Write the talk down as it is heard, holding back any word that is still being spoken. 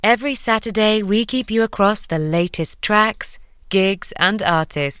Every Saturday, we keep you across the latest tracks, gigs and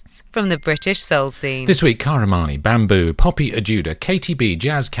artists from the British soul scene. This week, Karamani, Bamboo, Poppy Ajuda, KTB,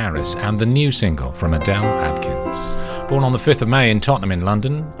 Jazz Karis and the new single from Adele Adkins. Born on the 5th of May in Tottenham in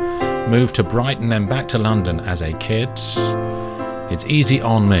London, moved to Brighton then back to London as a kid. It's Easy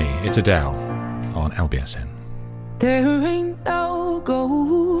On Me. It's Adele on LBSN. There ain't no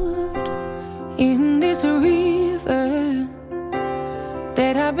gold in this river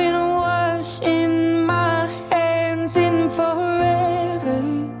that I've been washing my hands in forever.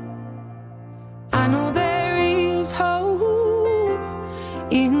 I know there is hope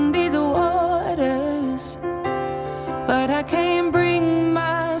in these waters, but I can't bring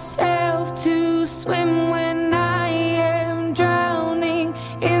myself to swim when I am drowning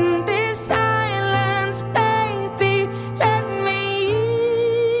in this silence. Baby, let me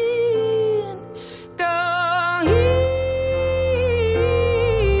in. Go easy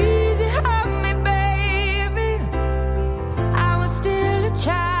on me, baby. I was still a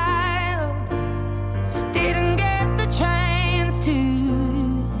child, didn't get the chance to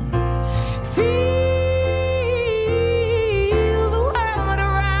feel the world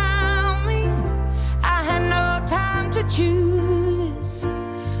around me. I had no time to choose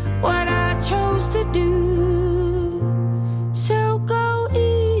what I chose to do. So go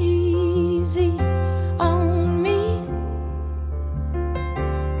easy on me.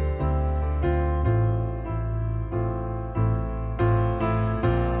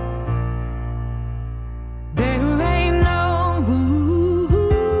 There ain't no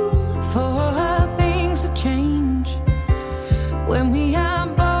room for things to change when we are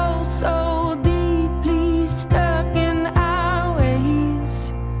both so deeply stuck in our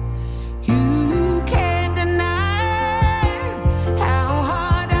ways. You can't deny how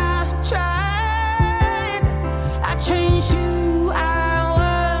hard I've tried. I changed who I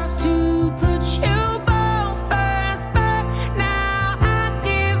was to put you both first, but now I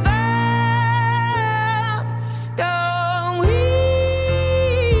give up. Go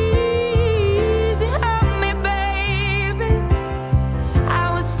easy on me, baby.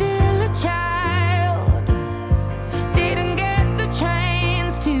 I was still a child, didn't get the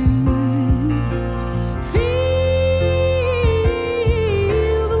chance to feel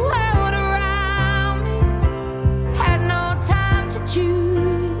the world around me. Had no time to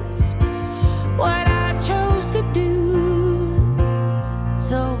choose what I chose to do.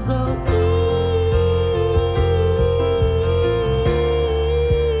 So go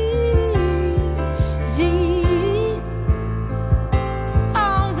easy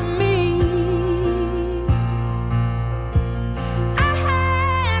on me. I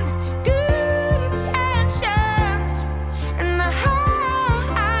had good intentions and the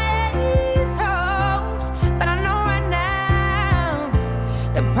highest hopes, but I know right now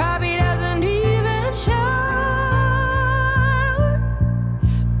that probably doesn't even show.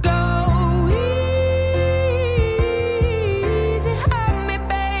 Go easy on me,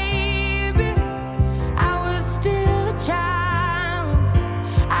 baby. I was still a child,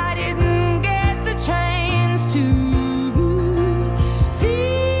 I didn't get the chance to feel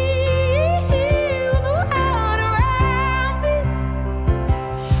the world around me.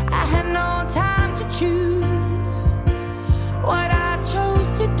 I had no time to choose what I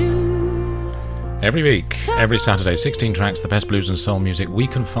chose to do. Every week, every Saturday, 16 tracks, the best blues and soul music we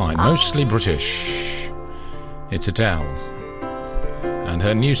can find, mostly British. It's Adele. And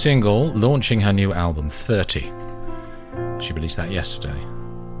her new single, launching her new album, 30. She released that yesterday.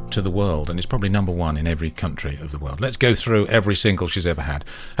 To the world, and it's probably number one in every country of the world. Let's go through every single she's ever had.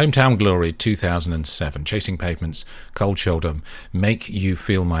 Hometown Glory, 2007. Chasing Pavements, Cold Shoulder, Make You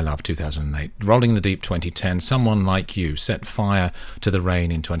Feel My Love, 2008. Rolling the Deep, 2010. Someone Like You, Set Fire to the Rain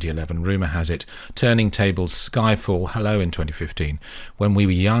in 2011. Rumour Has It, Turning Tables, Skyfall, Hello in 2015. When We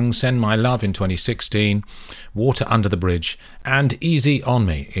Were Young, Send My Love in 2016. Water Under the Bridge, and Easy On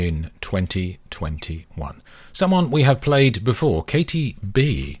Me in 2021. Someone we have played before, Katie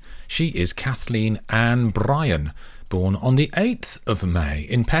B. She is Kathleen Ann Bryan, born on the 8th of May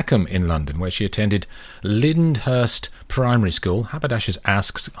in Peckham in London, where she attended Lyndhurst Primary School, Haberdashers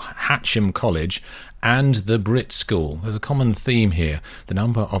Aske's Hatcham College, and the Brit School. There's a common theme here, the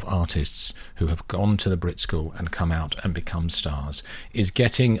number of artists who have gone to the Brit School and come out and become stars is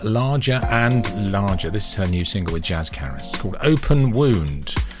getting larger and larger. This is her new single with Jazz Karis, called Open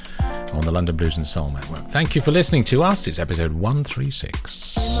Wound, on the London Blues and Soul Network. Thank you for listening to us. It's episode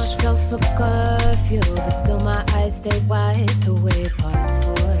 136. Give myself a curfew, but still my eyes stay wide till way past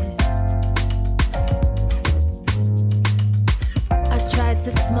 4. I tried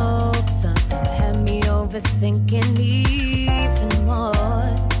to smoke something, had me overthinking even more.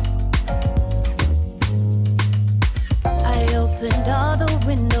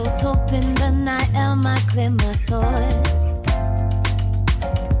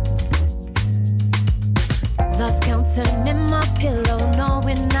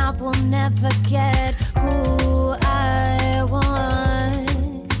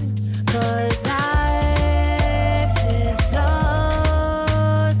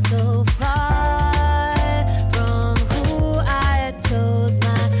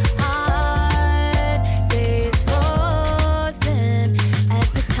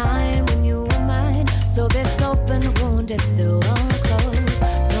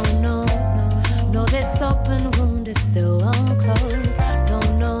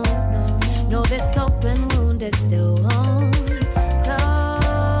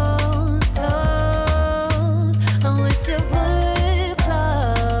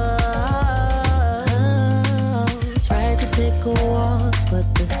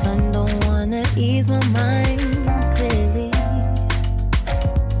 ease my mind clearly.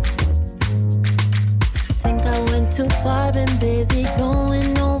 Think I went too far, been busy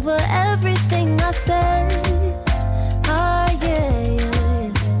going over everything I said. Ah, yeah,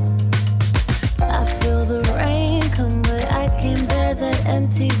 yeah. I feel the rain come, but I can't bear that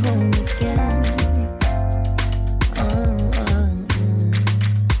empty room again.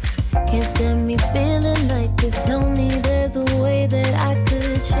 Can't stand me feeling like this. Tell me there's a way that I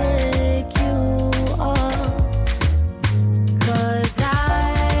could shake you off. 'Cause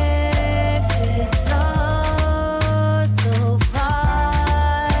life is so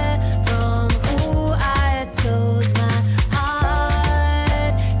far from who I chose. My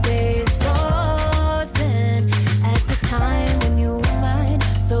heart stays frozen at the time when you were mine.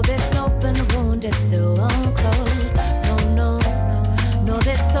 So this open wound is still unclosed. No,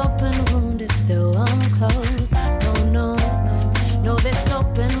 this open wound is still unclosed. No, this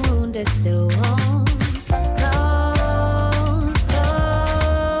open wound is still unclosed.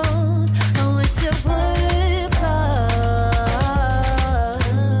 I wish it would close.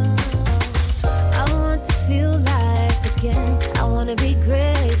 I want to feel life again. I want to be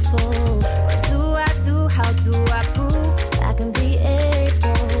grateful. What do I do? How do I prove I can be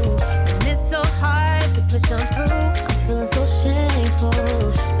able? And it's so hard to push on through. I'm feeling so shameful.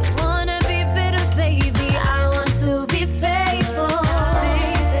 Don't wanna be bitter, baby. I want to be faithful.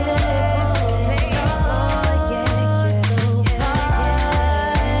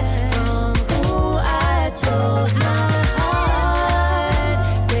 From who I chose. My heart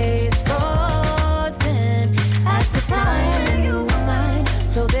stays frozen at the time when you were mine.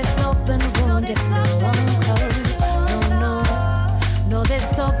 So this open wound is still unclosed. No, this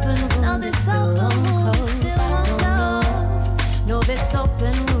open wound is still unclosed. No, this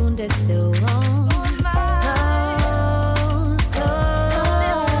open wound is still closed. I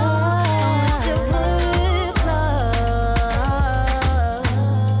wish it would close.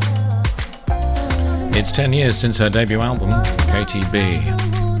 It's 10 years since her debut album, Katie B.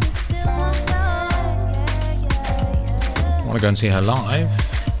 Want to go and see her live?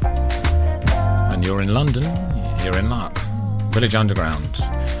 And you're in London, you're in luck. Village Underground,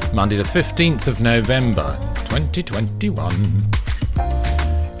 Monday the 15th of November, 2021.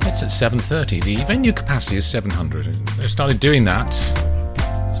 It's at 7:30. The venue capacity is 700. They've started doing that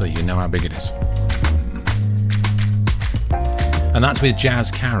so you know how big it is. And that's with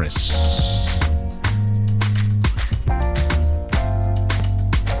Jazz Caris.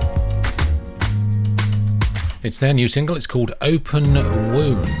 It's their new single. It's called Open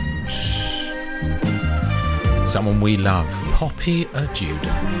Wound. Someone we love, Poppy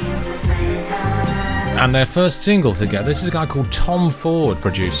Ajuda. And their first single together. This is a guy called Tom Ford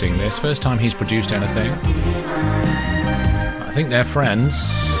producing this. First time he's produced anything. I think they're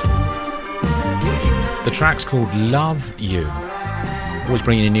friends. The track's called Love You. Always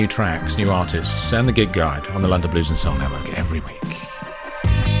bringing you new tracks, new artists, and the gig guide on the London Blues and Soul Network every week.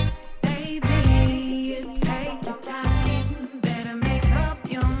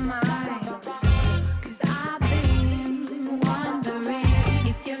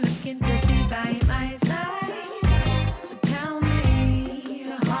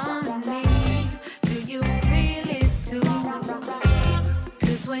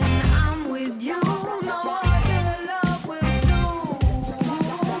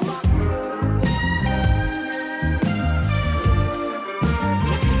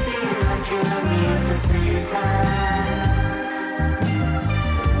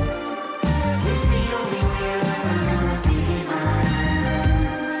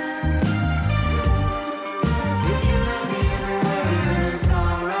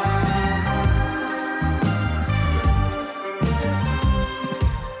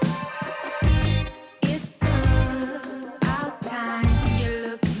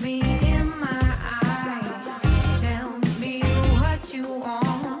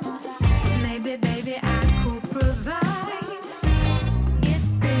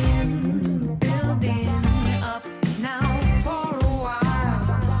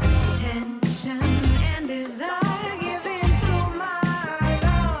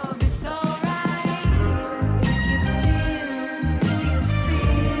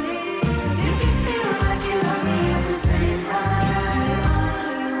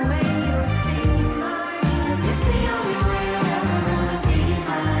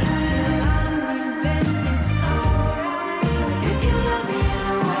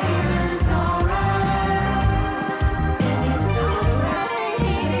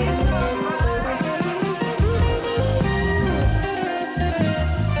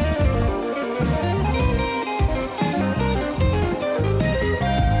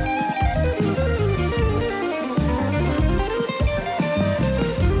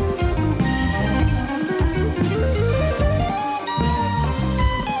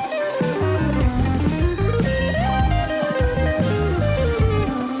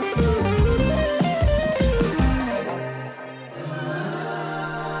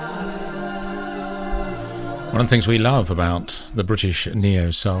 One of the things we love about the British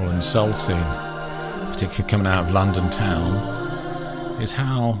neo-soul and soul scene, particularly coming out of London town, is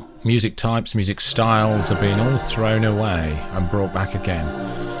how music types, music styles are being all thrown away and brought back again.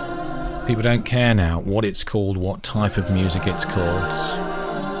 People don't care now what it's called, what type of music it's called,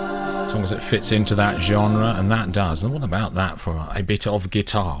 as long as it fits into that genre, and that does. And what about that for a bit of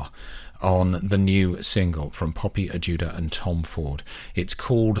guitar on the new single from Poppy Ajuda and Tom Ford? It's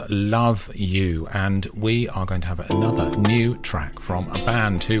called Love You, and we are going to have another new track from a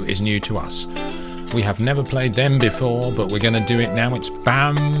band who is new to us. We have never played them before, but we're going to do it now. It's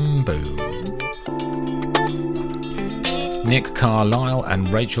Bamboo. Nick Carlisle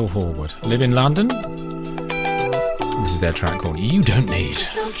and Rachel Horwood live in London. This is their track called You Don't Need.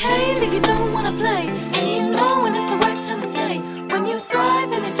 It's okay that you don't want to play, and you know when it's the right time to stay. When you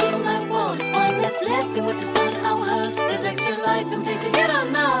thrive in a dreamlike world, it's pointless living with this bad our hurt. There's extra life in places you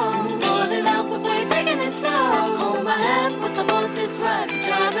don't know. Falling out before you're taking it slow. Hold my hand, we'll stop all this ride. The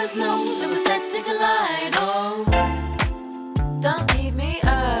drivers know that we're set to collide. Oh, don't keep me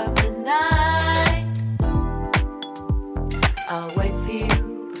up at night. I'll wait for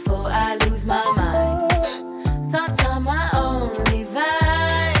you before I lose my mind. Thoughts are my only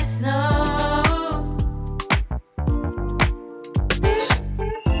vice, no.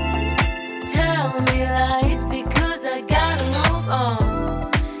 Tell me lies because I gotta move on.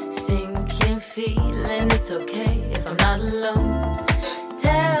 Sinking feeling, it's okay if I'm not alone.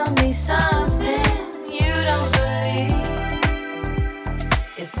 Tell me something you don't believe.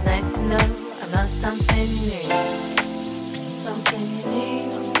 It's nice to know I'm not something you need. Something you need,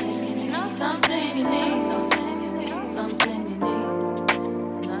 something you need, not something you need, something you need, something you need,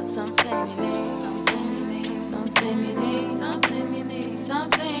 not something you need, something you need, something you need, something you need,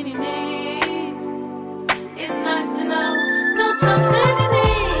 something you need. It's nice to know, not something you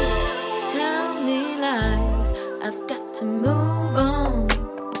need. Tell me lies, I've got to move on.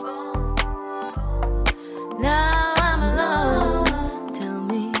 Now I'm alone. Tell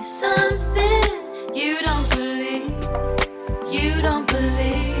me something you don't believe. You don't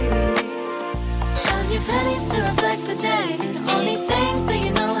believe. Count your pennies to reflect the day. Only things that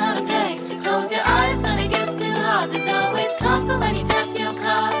you know how to pay. Close your eyes when it gets too hard. There's always comfort when you tap your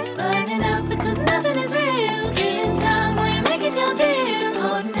card. Burning out because nothing is real. Killing time while you're making your deal.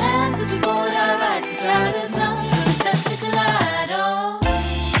 Holding hands as we board our rides. The drivers know we're set to collide. Oh,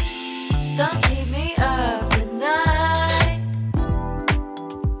 don't keep me up at night.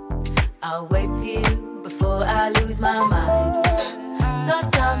 I'll wait for you before I lose my mind.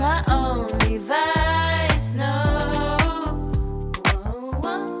 Thoughts are my only vice, no. Oh,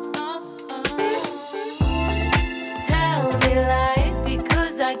 oh, oh, oh. Tell me lies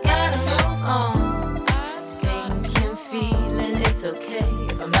because I gotta move on. Sinking feeling, it's okay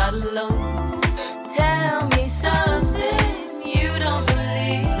if I'm not alone. Tell me something you don't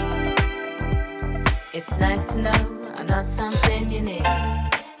believe. It's nice to know I'm not something you need.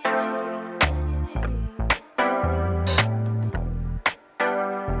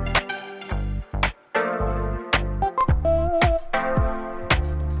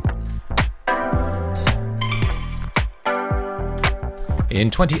 In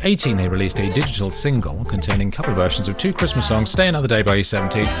 2018, they released a digital single containing cover versions of two Christmas songs, Stay Another Day by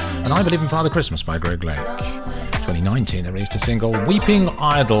E17 and I Believe in Father Christmas by Greg Lake. 2019, they released a single, Weeping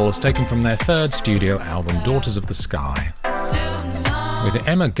Idols, taken from their third studio album, Daughters of the Sky. With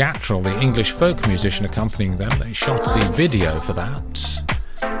Emma Gattrell, the English folk musician, accompanying them, they shot the video for that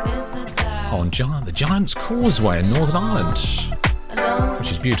on the Giant's Causeway in Northern Ireland,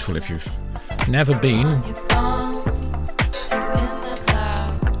 which is beautiful if you've never been.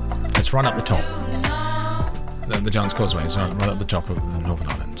 It's right up the top. The Giant's Causeway is right up the top of Northern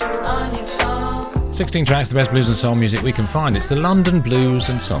Ireland. 16 tracks, the best blues and soul music we can find. It's the London Blues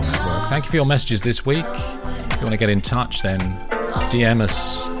and Soul Network. Thank you for your messages this week. If you want to get in touch, then DM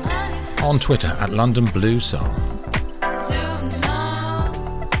us on Twitter at London Blues Soul.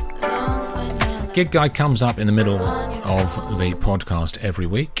 Gig Guide comes up in the middle of the podcast every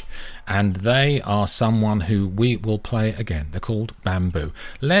week, and they are someone who we will play again. They're called Bamboo.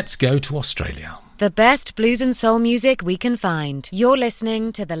 Let's go to Australia. The best blues and soul music we can find. You're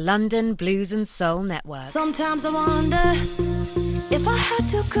listening to the London Blues and Soul Network. Sometimes I wonder if I had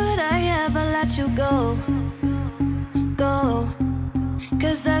to, could I ever let you go? Go,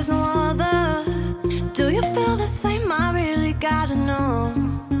 'cause there's no other. Do you feel the same? I really gotta know.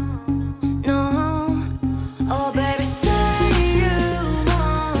 No, oh baby, say you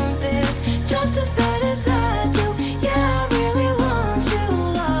want this just as bad as I do. Yeah, I really want you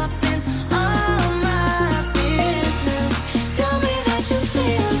up in all my business. Tell me that you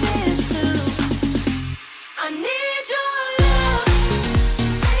feel this too. I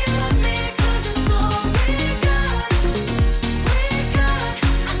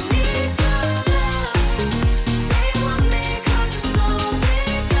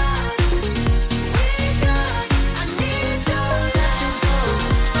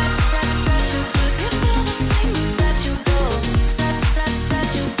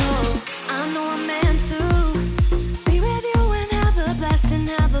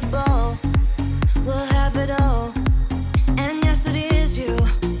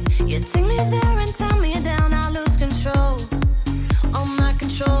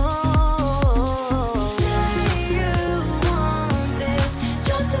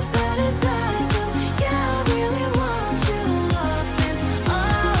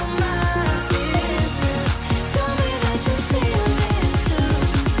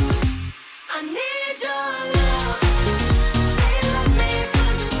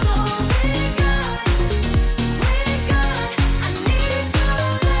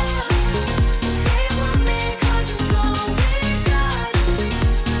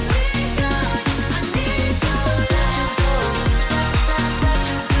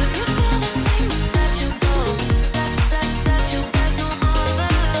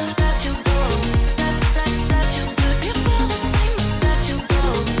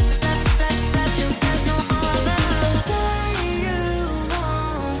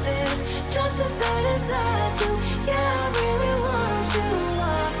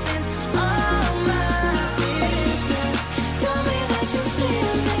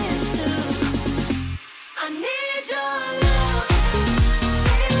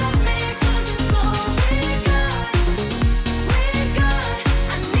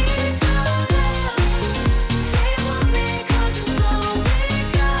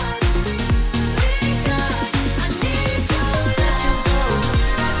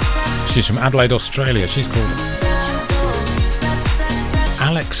She's from Adelaide, Australia. She's called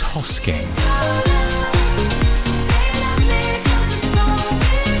Alex Hosking.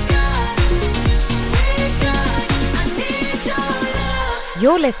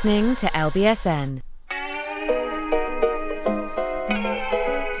 You're listening to LBSN.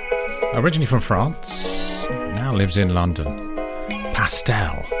 Originally from France, now lives in London.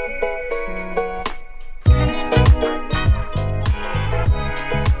 Pastel.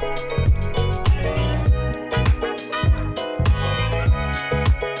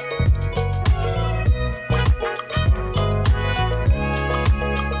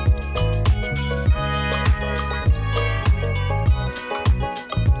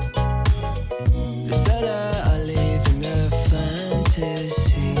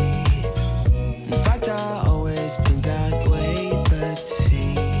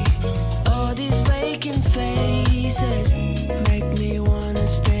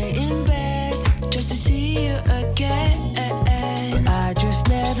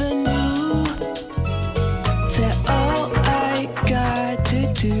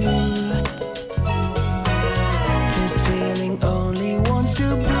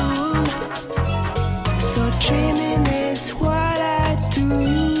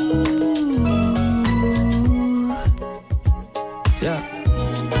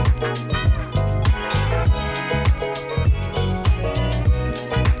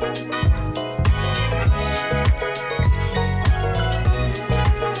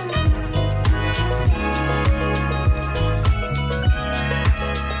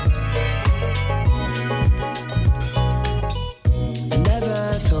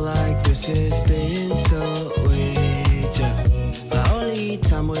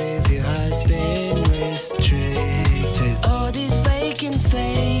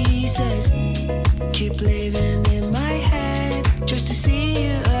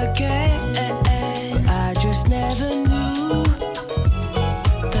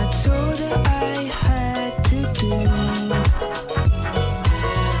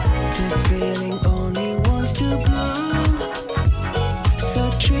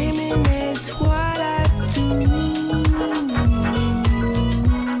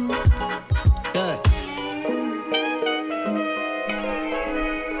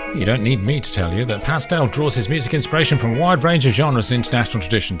 You don't need me to tell you that Pastel draws his music inspiration from a wide range of genres and international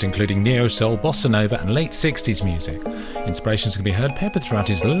traditions, including neo-soul, bossa nova and late 60s music. Inspirations can be heard peppered throughout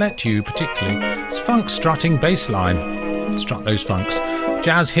his Let You, particularly his funk-strutting bass line. Strut those funks.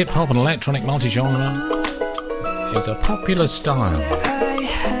 Jazz, hip-hop and electronic multi-genre is a popular style.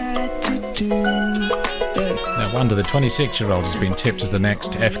 No wonder the 26-year-old has been tipped as the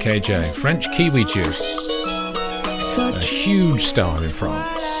next FKJ, French Kiwi Juice. A huge star in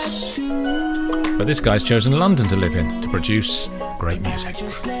France. But this guy's chosen London to live in to produce great music.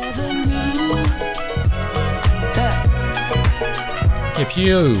 If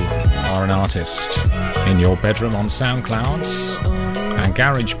you are an artist in your bedroom on SoundCloud and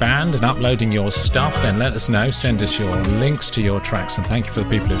GarageBand and uploading your stuff, then let us know. Send us your links to your tracks, and thank you for the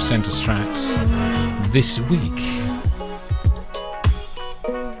people who've sent us tracks this week.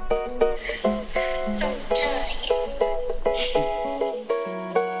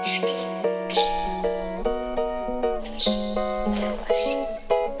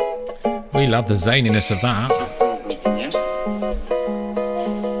 We love the zaniness of that.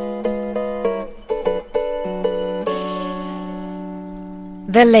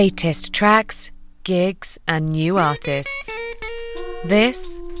 The latest tracks, gigs, and new artists.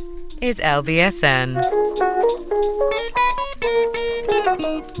 This is LBSN.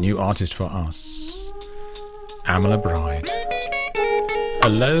 New artist for us, Amala Bride.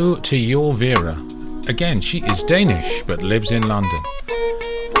 Hello to your Vera. Again, she is Danish but lives in London.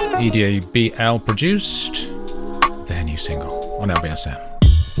 EDABL produced their new single on LBSN.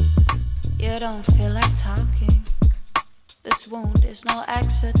 You don't feel like talking. This wound is no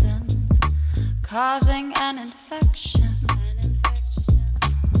accident, causing an infection.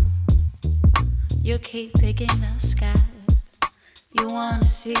 You keep picking the sky. You wanna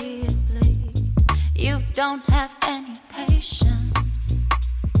see it bleed. You don't have any patience.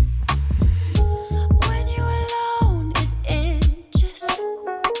 When you're alone, it itches.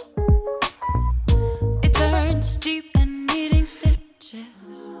 It turns deep and needing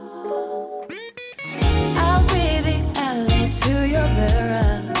stitches. I'll be the aloe to your Vera.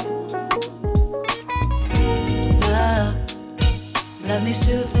 Love, let me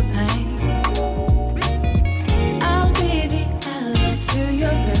soothe the pain. I'll be the aloe to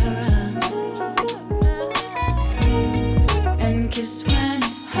your Vera. And kiss when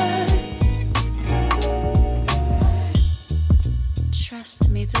it hurts. Trust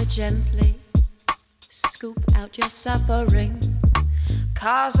me to gently scoop out your suffering,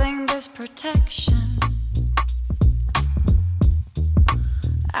 causing this protection.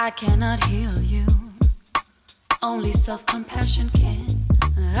 I cannot heal you, only self-compassion can.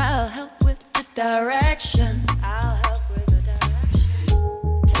 I'll help with the direction. I'll help with the direction.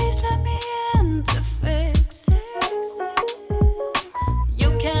 Please let me in to fix it.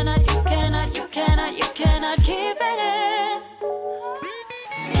 You cannot keep it in.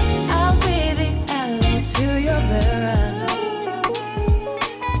 I'll be the arrow to your vera.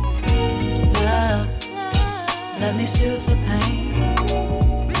 Love, let me soothe the pain.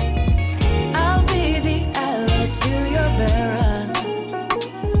 I'll be the arrow to your vera.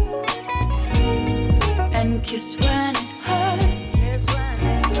 And kiss when it hurts.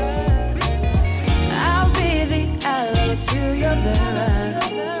 I'll be the arrow to your vera.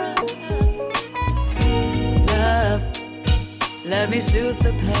 Let me soothe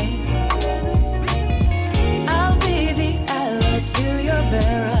the pain. I'll be the arrow to your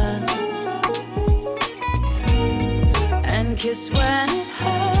vera. And kiss when it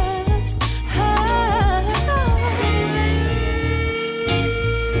hurts,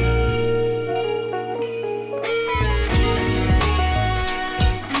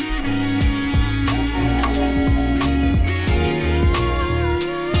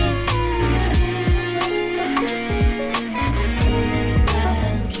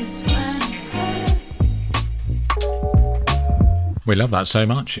 We love that so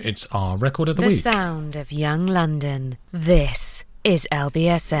much. It's our record of the The week. sound of young London. This is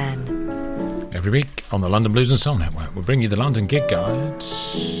LBSN. Every week on the London Blues and Soul Network, we'll bring you the London Gig Guide.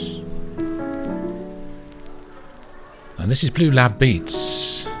 And this is Blue Lab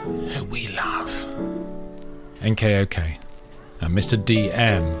Beats, who we love. NKOK and Mr.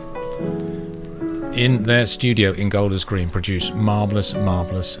 DM in their studio in Golders Green produce marvellous,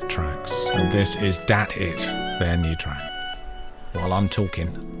 marvellous tracks. And this is Dat It, their new track. While I'm talking.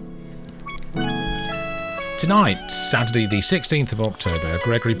 Tonight, Saturday the 16th of October,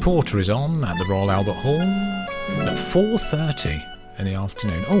 Gregory Porter is on at the Royal Albert Hall at 4:30 in the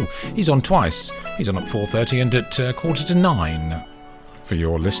afternoon. Oh, he's on twice. He's on at 4:30 and at 8:45 for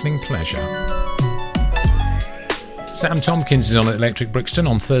your listening pleasure. Sam Tompkins is on at Electric Brixton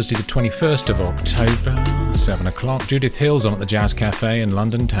on Thursday the 21st of October, 7 o'clock. Judith Hill's on at the Jazz Cafe in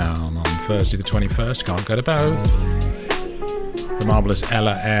London Town on Thursday the 21st. Can't go to both. The marvellous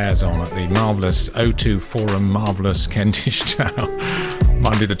Ella Ayres on at the marvellous O2 Forum Marvellous Kentish Town,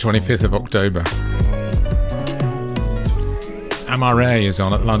 Monday the 25th of October. MRA is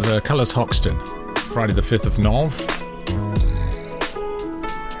on at London Colours Hoxton, Friday the 5th of Nov.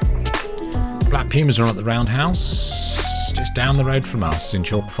 Black Pumas are on at the Roundhouse, just down the road from us in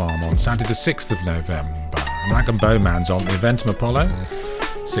Chalk Farm on Saturday the 6th of November. And Rag and Bowman's on the Eventum Apollo,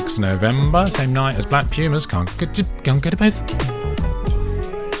 6th November, same night as Black Pumas. Can't go to both.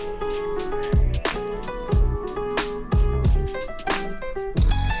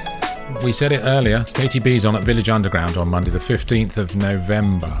 We said it earlier, KTB's on at Village Underground on Monday the 15th of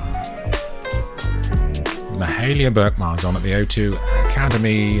November. Mahalia Berkmar's on at the O2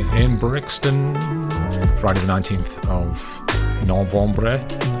 Academy in Brixton, Friday the 19th of November.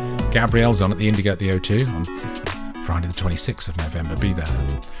 Gabrielle's on at the Indigo at the O2 on Friday the 26th of November. Be there.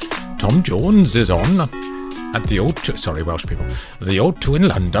 Tom Jones is on at the O2, sorry Welsh people, the O2 in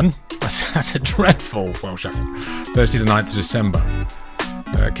London. That's a dreadful Welsh accent. Thursday the 9th of December.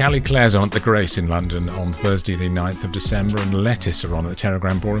 Callie Clare's on at the Grace in London on Thursday the 9th of December, and Lettuce are on at the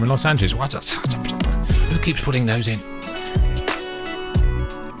Terragram Ballroom in Los Angeles. Who keeps putting those in?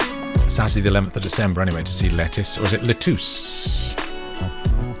 Saturday the 11th of December anyway to see Lettuce, or is it Lettuce?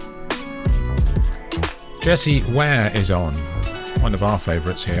 Jessie Ware is on, one of our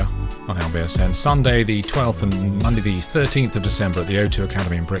favourites here on LBSN. Sunday the 12th and Monday the 13th of December at the O2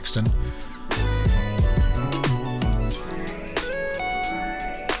 Academy in Brixton.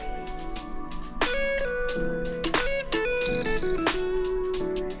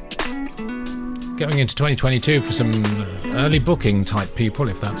 Going into 2022 for some early booking type people,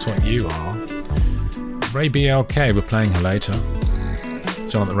 if that's what you are. Ray BLK, we're playing her later.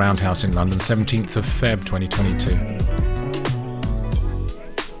 She's on at the Roundhouse in London, 17th of Feb 2022.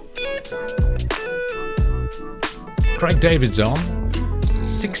 Craig David's on,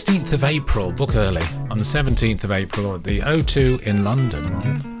 16th of April, book early, on the 17th of April at the O2 in London.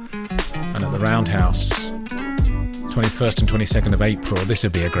 And at the Roundhouse, 21st and 22nd of April, this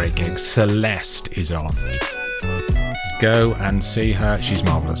would be a great gig. Celeste is on. Go and see her, she's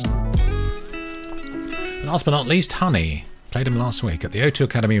marvellous. Last but not least, Honey. Played him last week at the O2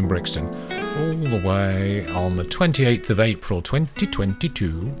 Academy in Brixton, all the way on the 28th of April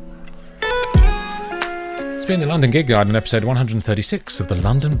 2022. It's been the London Gig Guide in episode 136 of the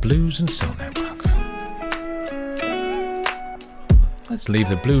London Blues and Soul Network. Let's leave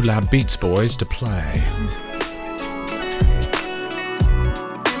the Blue Lab Beats boys to play.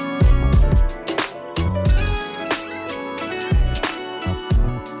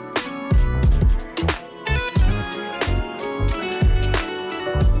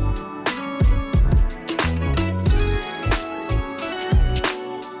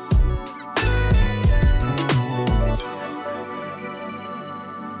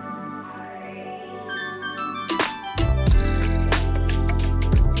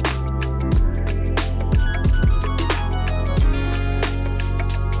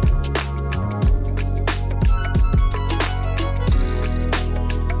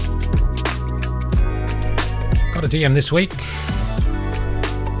 DM this week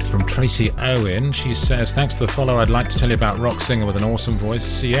from Tracy Owen. She says, thanks for the follow. I'd like to tell you about rock singer with an awesome voice,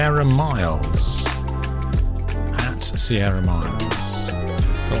 Sierra Miles. At Sierra Miles.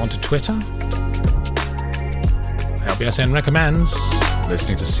 Go on to Twitter. LBSN recommends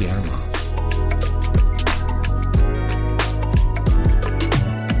listening to Sierra Miles.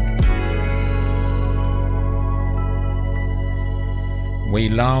 We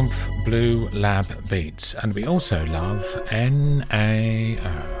love Blue Lab Beats, and we also love NAO.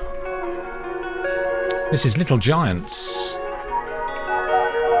 This is Little Giants.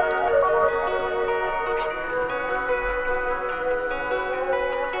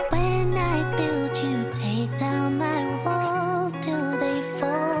 When I build you, take down my walls till they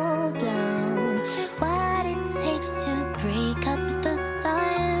fall down. What it takes to break up the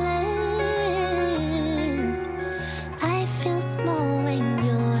silence. I feel small when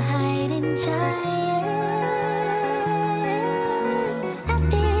you're hiding giants. I've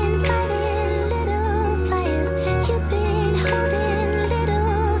been fighting little fires. You've been holding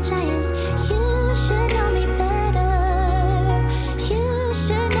little giants. You should know me better. You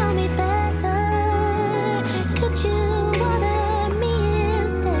should know me better. Could you water me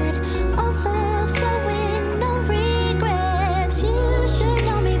instead? Overflowing, no regrets. You should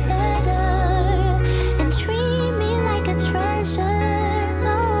know me better and treat me like a treasure.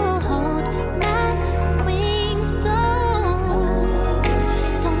 So hold my wings, don't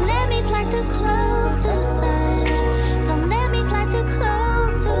let me fly too close to the sun. Don't let me fly too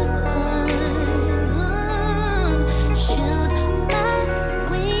close to the sun. Shield my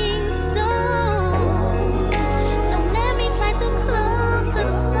wings, don't let me fly too close to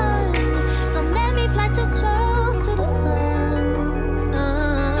the sun. Don't let me fly too close to the sun.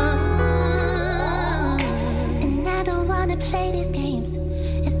 And I don't wanna play these games.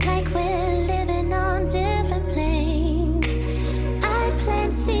 It's like we're living on different planes. I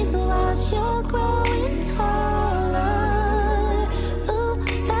plant seeds whilst you're growing taller. Ooh,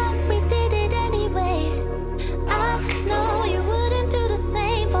 but we did it anyway. I know you wouldn't do the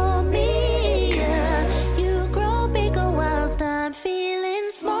same for me. Yeah. You grow bigger whilst I'm feeling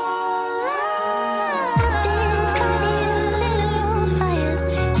smaller. I've been fighting little fires.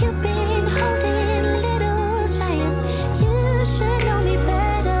 You've been holding little giants. You should know me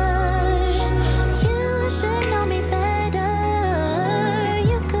better. You should know me better.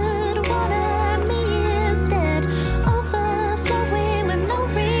 You could water me instead. Overflowing with no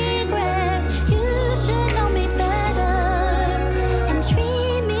regrets. You should know me better and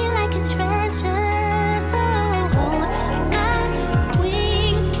treat me like a treasure. So hold my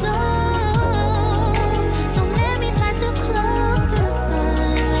wings, don't let me fly too close to the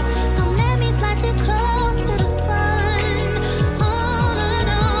sun. Don't let me fly too close to the sun. Oh no, no,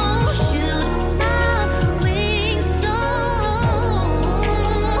 no. Shoot my wings, don't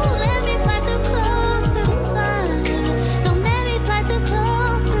let me fly too close to the sun. Don't let me fly too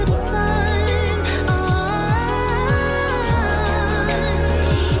close to the sun.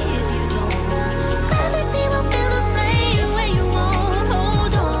 If you don't, gravity will feel the same way you won't.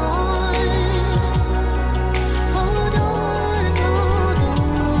 Hold on, hold on, hold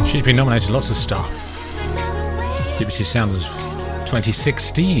on. She's been nominated lots of stuff. BBC Sounds of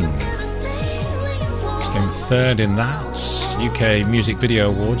 2016. Came third in that. UK Music Video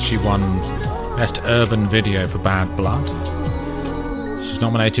Awards. She won Best Urban Video for Bad Blood. She's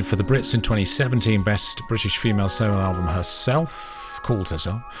nominated for the Brits in 2017 Best British Female Solo Album Herself. Called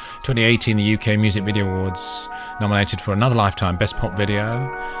herself. 2018 the UK Music Video Awards. Nominated for Another Lifetime Best Pop Video.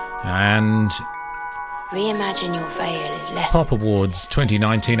 And Reimagine Your Veil is less. Pop Awards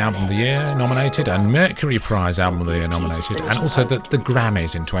 2019 Album of the Year nominated, and Mercury Prize Album of the Year nominated, and also the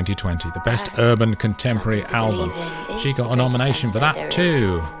Grammys in 2020, the Best Urban Contemporary Album. She got a nomination for that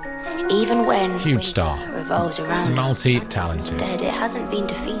too. Even when Huge star. revolves around Multi-talented. Dead, it hasn't been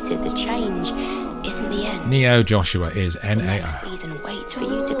defeated. The change isn't the end. Neo Joshua is The next NAO. season waits for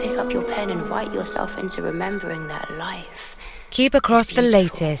you to pick up your pen and write yourself into remembering that life. Keep across the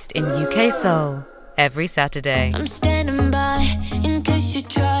latest in UK Soul every Saturday. I'm standing by in case you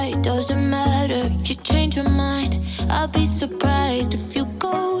try. Doesn't matter if you change your mind. I'll be surprised if you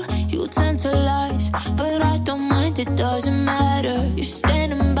go. You turn to lies, but I don't mind. It doesn't matter. You're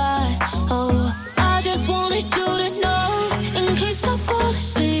standing by. Oh, I just wanted you to know in case I fall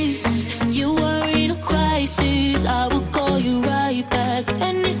asleep. If you were in a crisis, I will call you right back.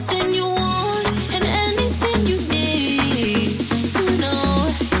 Anything you want and anything you need, you know.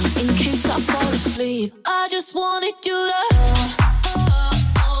 In case I fall asleep, I just wanted you to.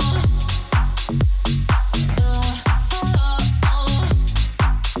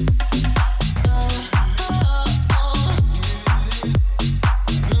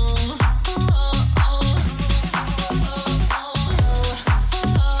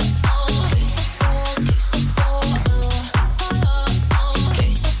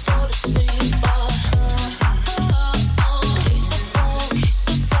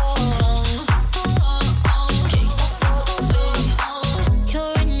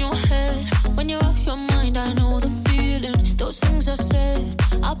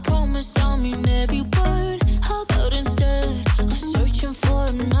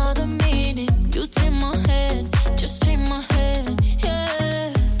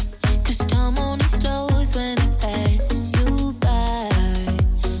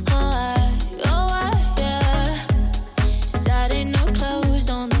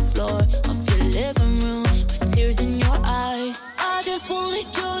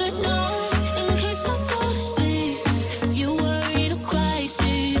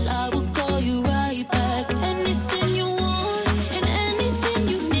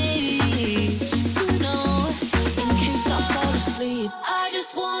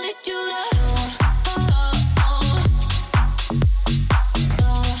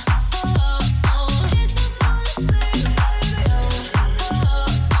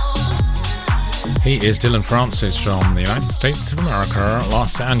 He is Dylan Francis from the United States of America,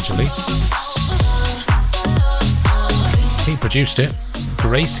 Los Angeles. He produced it.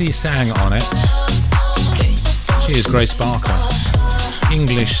 Gracie sang on it. She is Grace Barker,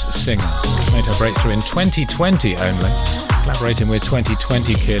 English singer. Made her breakthrough in 2020 only, collaborating with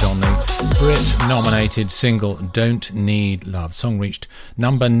 2020 Kid on the Brit-nominated single Don't Need Love. The song reached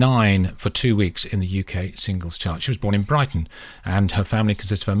number 9 for 2 weeks in the UK singles chart. She was born in Brighton, and her family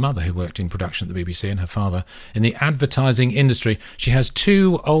consists of her mother, who worked in production at the BBC, and her father in the advertising industry. She has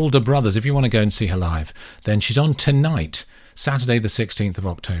 2 older brothers. If you want to go and see her live, then she's on tonight, Saturday the 16th of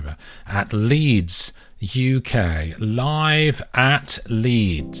October, at Leeds, UK. Live at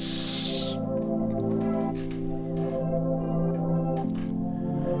Leeds.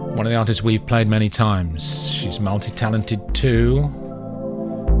 One of the artists we've played many times. She's multi-talented too.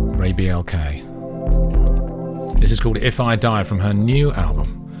 Ray BLK. This is called If I Die from her new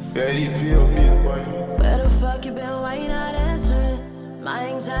album. Where the fuck you been? Why you not answering? My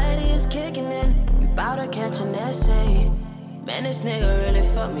anxiety is kicking in. You bout to catch an essay. Man, this nigga really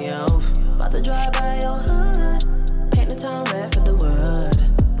fucked me off. About to drive by your hood. Paint the town red for the word.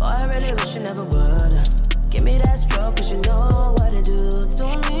 Boy, I really wish you never would. Give me that stroke, cause you know what it do to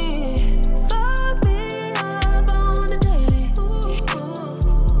me. Fuck me up on the daily.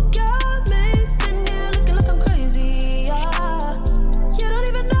 Got me sitting here looking like I'm crazy, yeah. You don't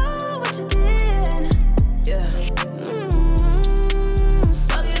even know what you did, yeah.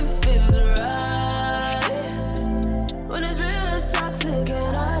 Fuck it feels right. When it's real, it's toxic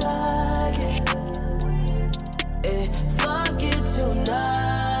and I like it. Fuck it tonight.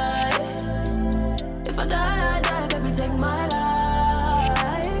 If I die, baby, take my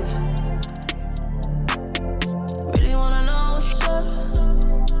life. Really wanna know what's up.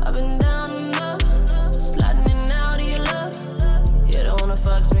 I've been down enough, sliding in and out of your love. You don't wanna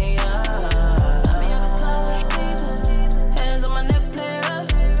fuck me up. Tell me if it's cover season. Hands on my neck, play rough.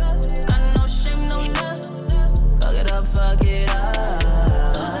 Got no shame, no nut. Fuck it up, fuck it up.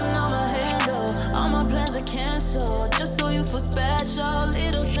 Losing all my handle, all my plans are canceled. Just so you feel special,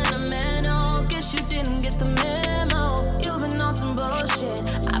 little sentimental. Guess you didn't get the memo. You've been on some bullshit,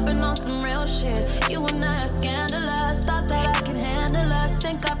 I've been on some real shit. You and I are scandalous, thought that I could handle us.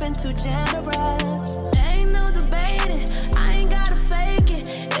 Think I've been too generous. There ain't no debating, I ain't gotta fake it.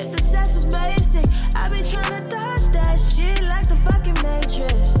 If the sex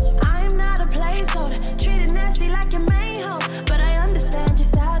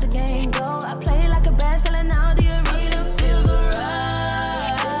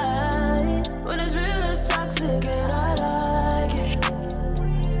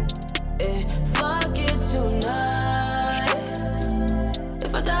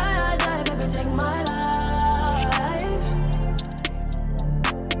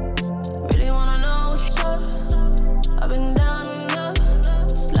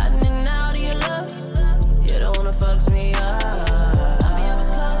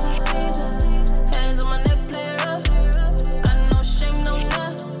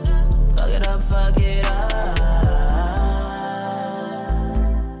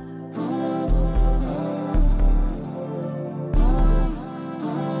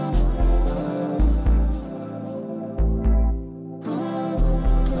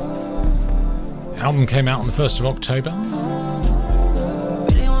Album came out on the 1st of October.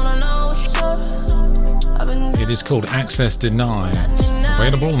 It is called Access Denied.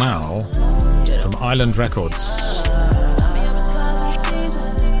 Available now from Island Records.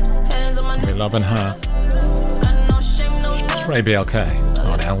 We're loving her. It's Ray BLK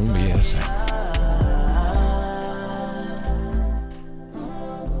on LBSN.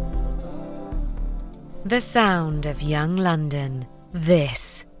 The sound of young London.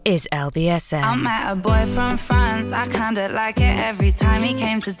 This is LBSN. I met a boy from France. I kinda like it every time he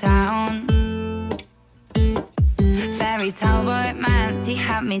came to town. Fairy tale romance, he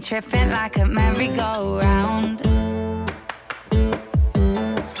had me tripping like a merry-go-round.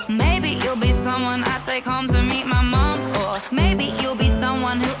 Maybe you'll be someone I take home to meet my mom, or maybe you'll be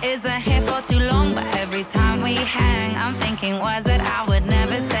someone who isn't here for too long. But every time we hang, I'm thinking words that I would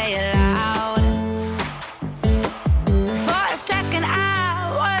never say aloud. For a second I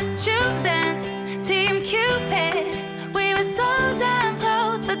was choosing Team Cupid. We were so damn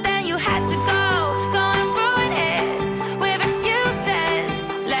close, but then you had to go and ruin it with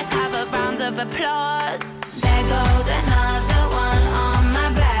excuses. Let's have a round of applause. There goes another one on my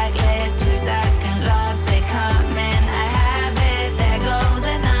blacklist. 2-second love's becoming a habit. There goes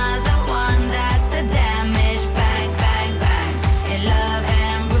another one, that's the damage. Bang, bang, bang, in love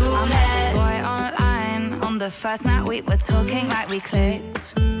and roulette. I met this boy online. On the first night we were talking like we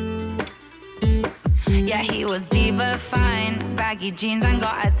clicked. Yeah, he was Bieber fine, baggy jeans and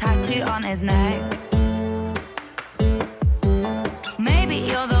got a tattoo on his neck. Maybe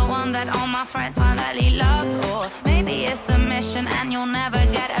you're the one that all my friends finally love, or maybe it's a mission and you'll never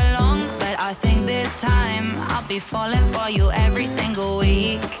get along. But I think this time I'll be falling for you every single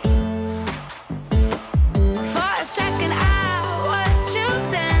week. For a second I was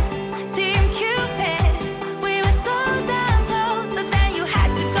choosing Team Cupid. We were so damn close, but then you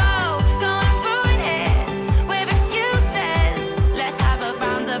had to go and ruin it with excuses. Let's have a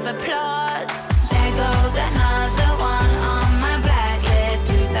round of applause. There goes another one on my blacklist.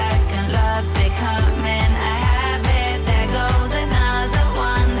 2-second love's becoming a habit. There goes another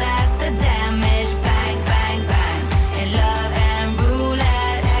one, that's the damage. Bang, bang, bang, in love and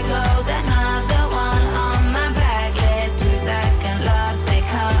roulette. There goes another one on my blacklist. 2-second love's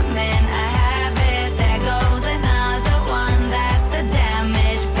becoming a habit. There goes another one, that's the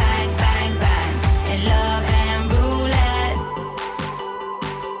damage. Bang, bang, bang, in love and roulette.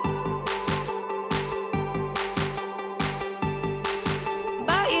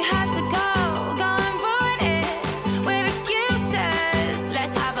 But you had to go and ruin it with excuses.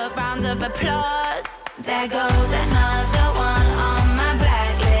 Let's have a round of applause. There goes another one on my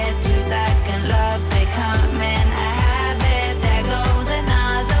blacklist. 2-second love's becoming a habit. There goes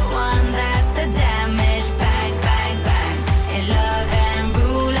another one, that's the damage. Bang, bang, bang, in love and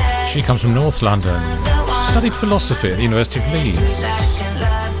roulette. She comes from North London. She studied philosophy at the University of Leeds.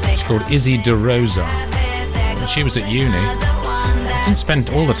 She's called Izzy DeRosa. When she was at uni, didn't spend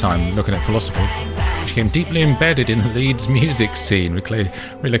all the time looking at philosophy. She became deeply embedded in the Leeds music scene,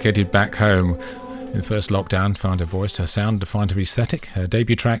 relocated back home in the first lockdown, found her voice, her sound, defined her aesthetic. Her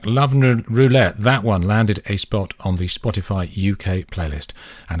debut track, Love and Roulette, that one landed a spot on the Spotify UK playlist.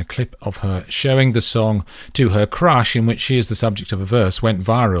 And a clip of her showing the song to her crush, in which she is the subject of a verse, went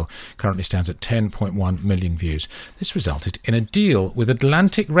viral. Currently stands at 10.1 million views. This resulted in a deal with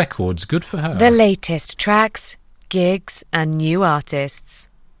Atlantic Records. Good for her. The latest tracks, gigs, and new artists.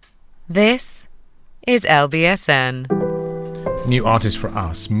 This is LBSN. New artist for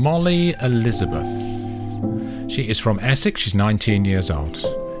us, Molly Elizabeth. She is from Essex. She's 19 years old.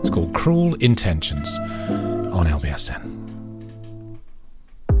 It's called Cruel Intentions on LBSN.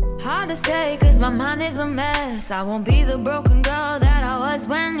 Hard to say cause my mind is a mess. I won't be the broken girl that I was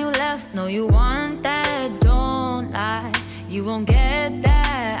when you left. No, you want that, don't lie. You won't get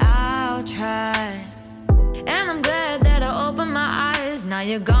that, I'll try. And I'm glad that I opened my eyes. Now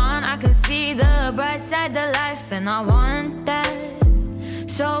you're gone, I can see the bright side of life. And I want that,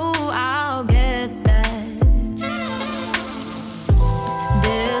 so I'll get that.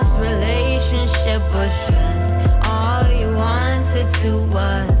 This relationship was stress. All you wanted to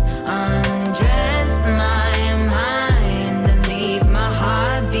was undress my mind and leave my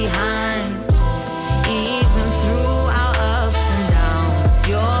heart behind. Even through our ups and downs,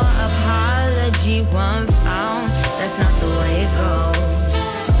 your apology won't found. That's not the way it goes.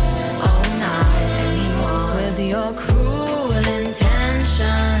 Oh, not anymore. With your cruel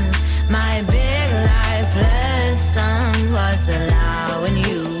intentions, my big life lesson was allowing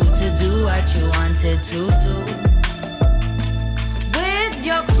you to do what you wanted to do. With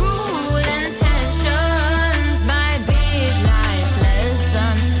your cruel intentions, my big life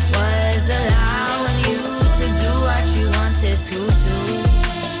lesson was allowing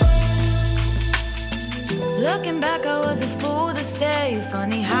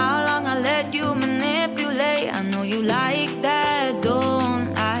Funny how long I let you manipulate. I know you like that,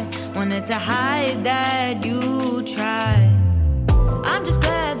 don't I? Wanted to hide that, you tried. I'm just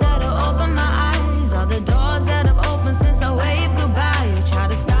glad that I opened my eyes. All the doors that have opened since I waved goodbye. You try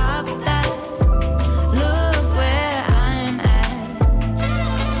to stop that. Look where I'm at.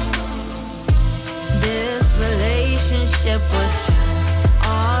 This relationship was just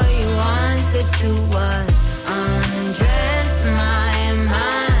all you wanted to was undress my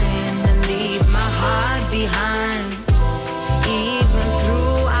mind and leave my heart behind. Even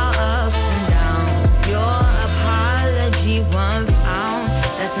through our ups and downs, your apology won't found.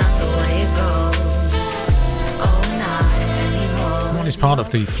 That's not the way it goes. Oh, not anymore. One is part of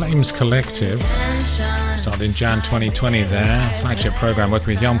the Flames Collective. Started in Jan 2020 there. Flagship program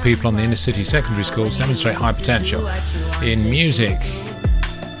working with young people on the inner city secondary schools to demonstrate high potential in music.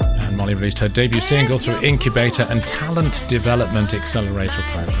 And Molly released her debut single through Incubator and Talent Development Accelerator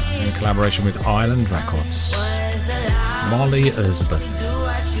program in collaboration with Island Records. Molly Elizabeth.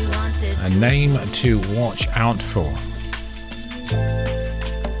 A name to watch out for.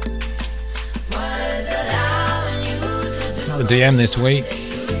 Another DM this week.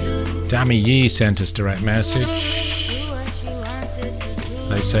 Dammy Yee sent us direct message.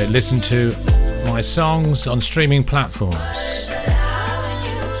 They say, listen to my songs on streaming platforms.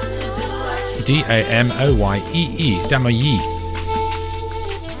 Damoyee, Dammy Yee.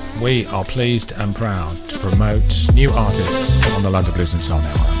 We are pleased and proud to promote new artists on the London Blues and Soul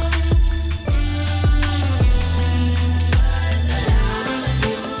Network.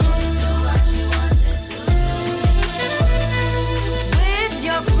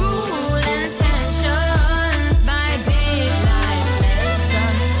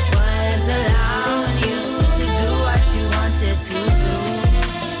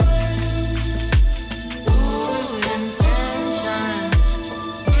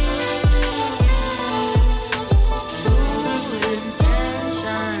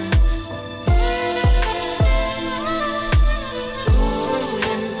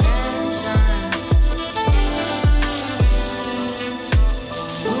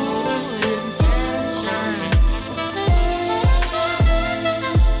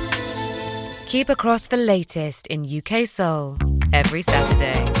 Keep across the latest in UK Soul every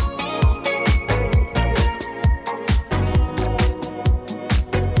Saturday.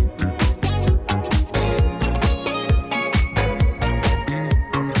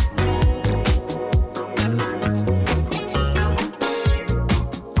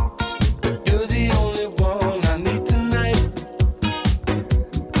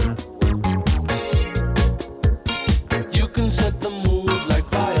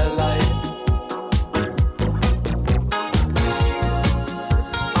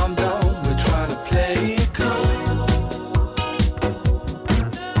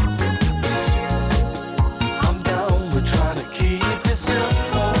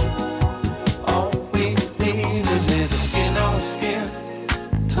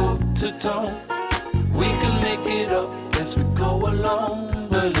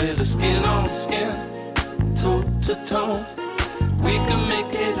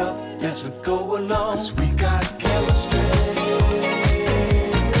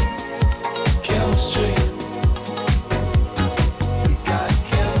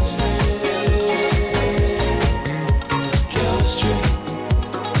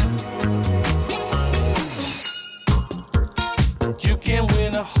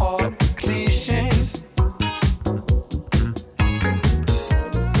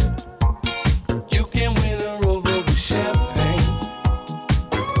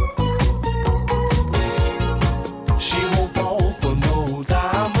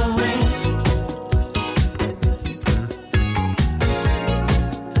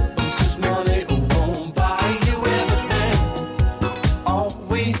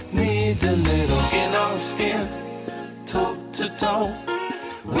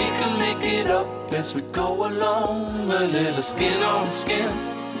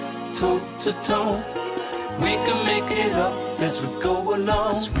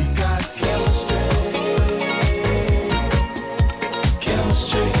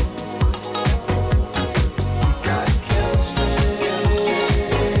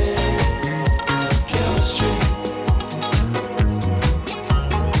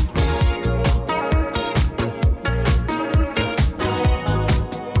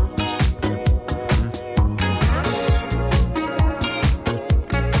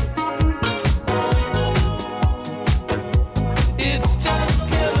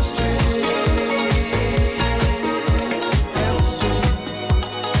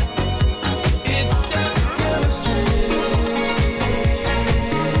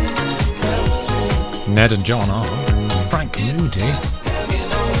 Ned and John are Frank Moody.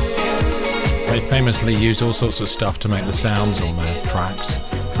 They famously use all sorts of stuff to make the sounds on their tracks.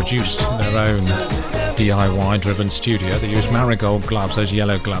 Produced their own DIY-driven studio. They use marigold gloves, those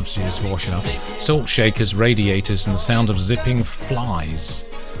yellow gloves you use for washing up, salt shakers, radiators, and the sound of zipping flies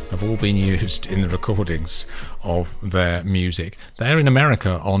have all been used in the recordings of their music. They're in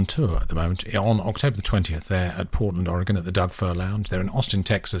America on tour at the moment. On October the 20th, they're at Portland, Oregon at the Doug Fir Lounge. They're in Austin,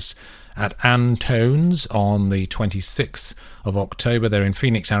 Texas at Antone's on the 26th of October. They're in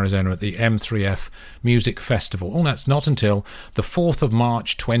Phoenix, Arizona at the M3F Music Festival. Oh, that's not until the 4th of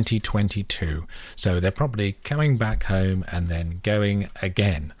March 2022. So they're probably coming back home and then going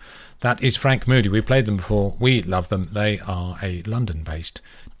again. That is Frank Moody. We played them before. We love them. They are a London-based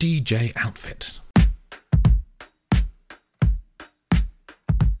DJ outfit.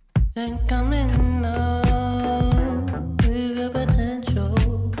 Think I'm in love with your potential.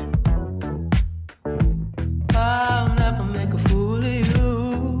 I'll never make a fool of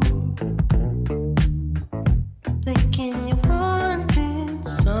you. Thinking you're wanting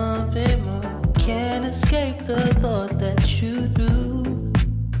something more. Can't escape the thought that you do.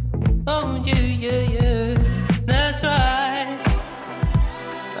 Oh, yeah. That's right.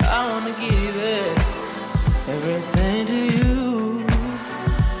 I wanna give it everything to you.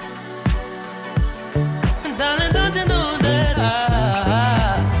 And darling, don't you know that I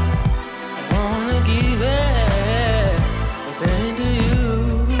wanna give it everything to you.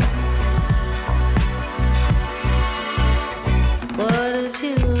 What if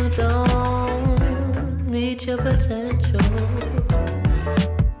you don't reach your potential?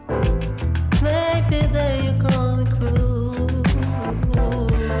 Maybe that you're going through.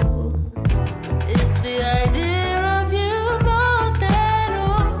 It's the idea of you more than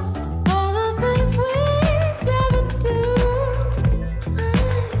all the things we never do.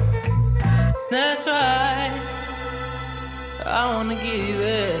 That's right. I wanna give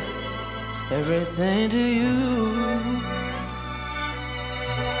it everything to you.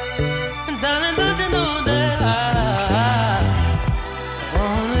 And darling, don't you know that I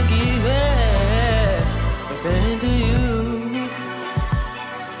wanna give it everything to you.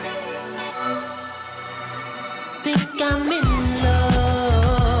 Think I'm in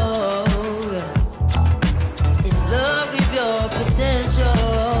love with your potential.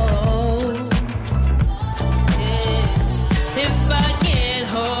 Yeah. If I can't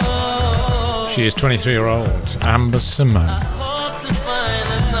hold, She is 23-year-old Amber Simone. hope to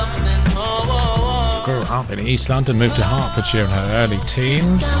find something more. Grew up in East London, moved to Hertfordshire in her early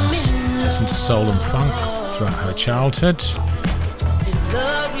teens. Listened to soul and funk throughout her childhood.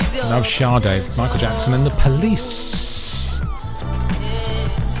 Loved Sade, Michael Jackson and the Police.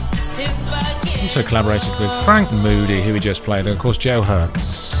 Also collaborated with Frank Moody, who we just played, and of course Joe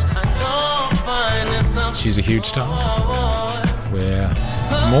Hertz. She's a huge star. We're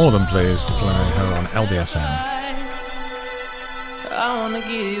more than pleased to play her on LBSM. I wanna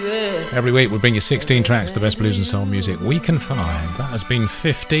give it. Every week we bring you 16 tracks, the best blues and soul music we can find. That has been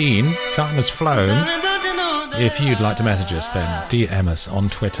 15. Time has flown. If you'd like to message us, then DM us on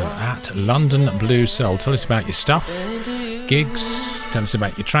Twitter at London Blues Soul. Tell us about your stuff, gigs, tell us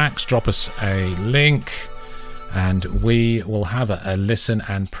about your tracks, drop us a link, and we will have a listen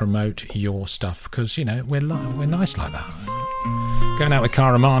and promote your stuff, because, you know, we're nice like that. Going out with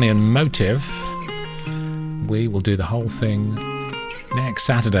Karamani and Motive. We will do the whole thing next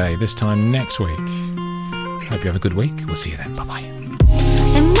Saturday, this time next week. Hope you have a good week. We'll see you then. Bye-bye.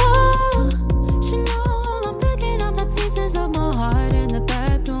 And no, she know I'm picking up the pieces of my heart in the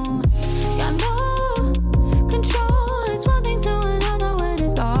bedroom. Got no control. It's one thing to another when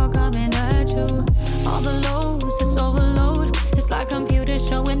it's all coming at you. All the lows, it's overload. It's like computers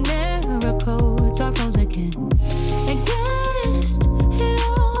showing error codes. I froze again. Against it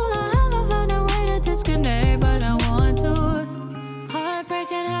all, I haven't found a way to disconnect, but I want to.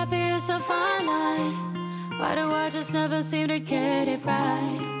 Heartbreak and happy is a fine line. Why do I just never seem to get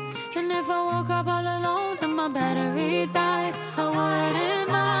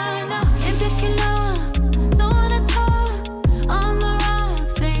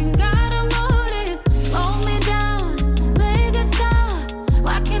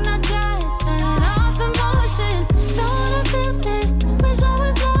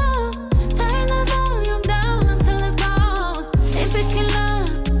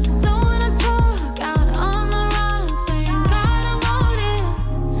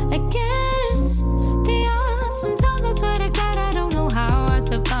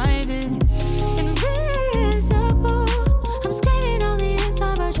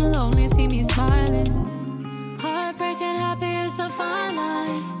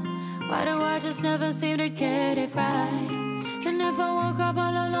woke up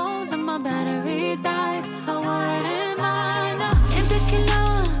all alone and my battery died, I wouldn't mind. Ain't picking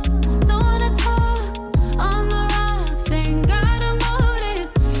up, don't wanna talk. On the rocks, ain't got a motive.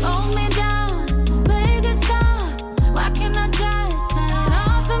 Slow me down, make it stop. Why can't I just turn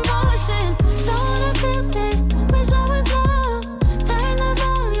off emotion? Don't wanna feel it, wish I was low. Turn the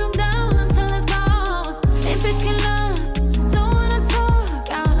volume down until it's gone. Ain't picking up, don't wanna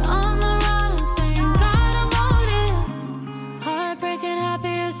talk. Out on the rocks, ain't got a motive. Heartbreaking,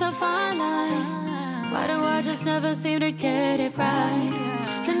 happy is a fine line. Why do I just never seem to get it right?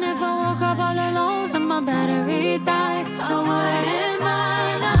 And if I woke up all alone and my battery died, I wouldn't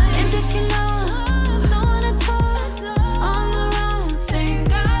mind. Ain't picking up, don't wanna talk. On the rocks, ain't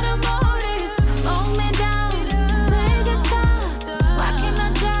got a motive. Slow me down, make it stop. Why can't I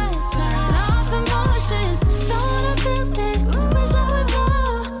just turn off emotion? Don't wanna feel it, wish I was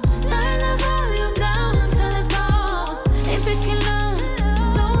low. Turn the volume down until it's gone. Ain't picking up,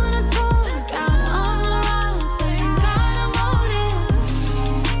 don't wanna talk. Out on the rocks, ain't got a motive.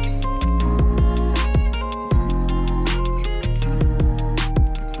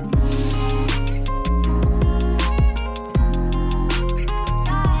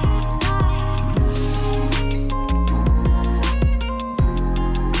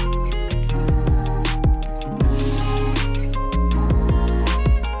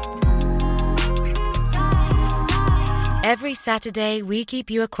 Every Saturday, we keep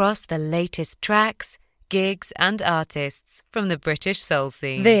you across the latest tracks, gigs, and artists from the British soul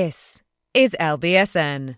scene. This is LBSN.